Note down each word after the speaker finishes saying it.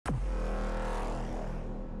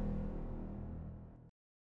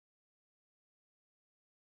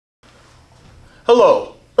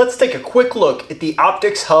Hello, let's take a quick look at the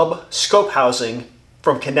Optics Hub scope housing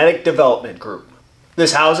from Kinetic Development Group.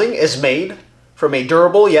 This housing is made from a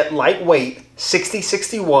durable yet lightweight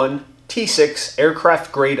 6061 T6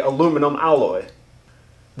 aircraft grade aluminum alloy.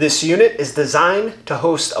 This unit is designed to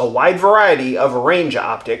host a wide variety of range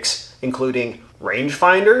optics, including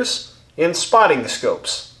rangefinders and spotting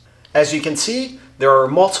scopes. As you can see, there are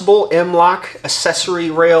multiple M-Lok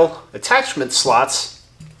accessory rail attachment slots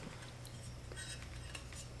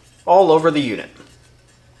all over the unit,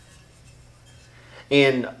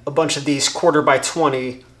 and a bunch of these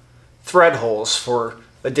 1/4x20 thread holes for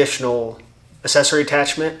additional accessory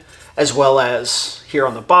attachment, as well as here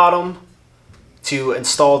on the bottom to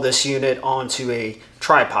install this unit onto a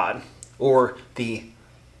tripod, or the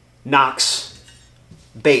Knox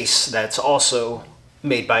base that's also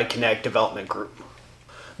made by Kinetic Development Group.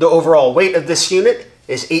 The overall weight of this unit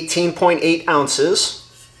is 18.8 ounces.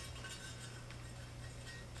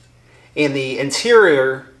 And the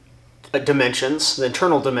interior dimensions, the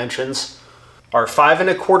internal dimensions, are 5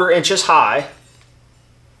 1/4 inches high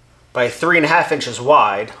by 3 1/2 inches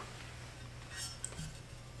wide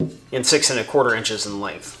and 6 1/4 inches in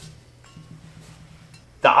length.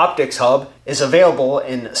 The Optics Hub is available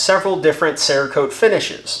in several different Cerakote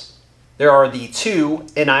finishes. There are the 2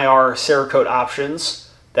 NIR Cerakote options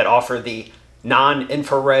that offer the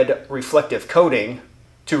non-infrared reflective coating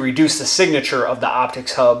to reduce the signature of the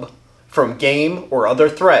Optics Hub from game or other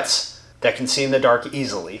threats that can see in the dark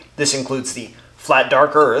easily. This includes the flat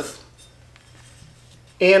dark earth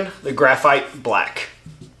and the graphite black.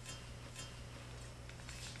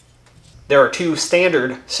 There are 2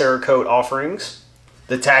 standard Cerakote offerings,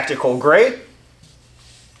 the tactical gray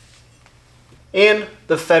and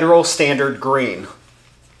the federal standard green.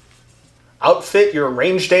 Outfit your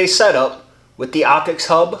range day setup with the Optics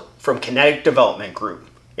Hub from Kinetic Development Group,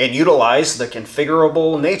 and utilize the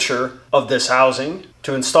configurable nature of this housing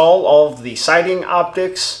to install all of the sighting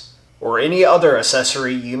optics or any other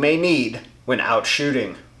accessory you may need when out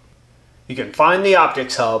shooting. You can find the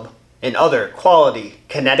Optics Hub and other quality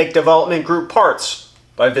Kinetic Development Group parts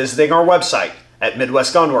by visiting our website at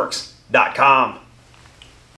MidwestGunworks.com.